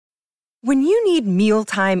When you need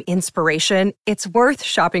mealtime inspiration, it's worth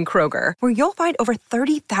shopping Kroger, where you'll find over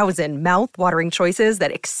 30,000 mouth-watering choices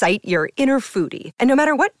that excite your inner foodie. And no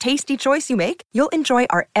matter what tasty choice you make, you'll enjoy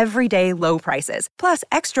our everyday low prices, plus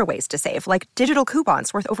extra ways to save, like digital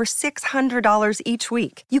coupons worth over $600 each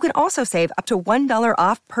week. You can also save up to $1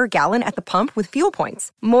 off per gallon at the pump with fuel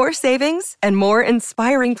points. More savings and more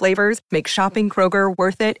inspiring flavors make shopping Kroger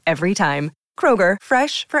worth it every time. Kroger,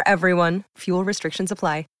 fresh for everyone. Fuel restrictions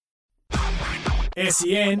apply.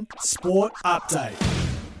 SEN Sport Update.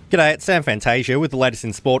 G'day, it's Sam Fantasia with the latest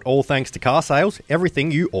in sport, all thanks to car sales,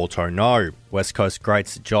 everything you auto know. West Coast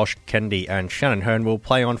greats Josh Kennedy and Shannon Hurn will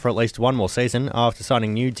play on for at least one more season after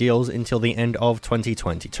signing new deals until the end of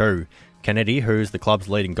 2022. Kennedy, who's the club's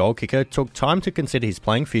leading goal kicker, took time to consider his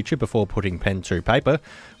playing future before putting pen to paper,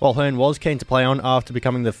 while Hurn was keen to play on after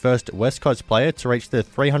becoming the first West Coast player to reach the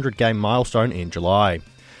 300-game milestone in July.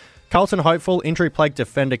 Carlton hopeful injury-plagued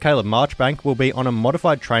defender Caleb Marchbank will be on a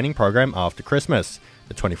modified training program after Christmas.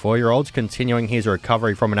 The 24-year-old's continuing his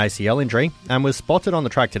recovery from an ACL injury and was spotted on the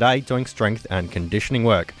track today doing strength and conditioning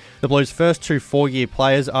work. The Blues' first two four-year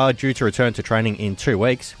players are due to return to training in 2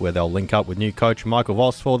 weeks, where they'll link up with new coach Michael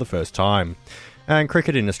Voss for the first time. And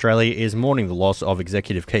cricket in Australia is mourning the loss of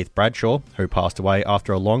executive Keith Bradshaw, who passed away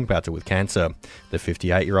after a long battle with cancer. The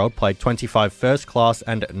 58-year-old played 25 first-class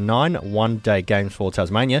and 9 one-day games for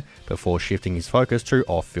Tasmania before shifting his focus to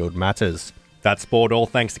off-field matters. That's sport, all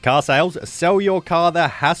thanks to car sales. Sell your car the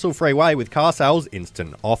hassle-free way with Car Sales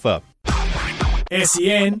Instant Offer.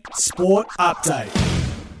 SEN Sport Update.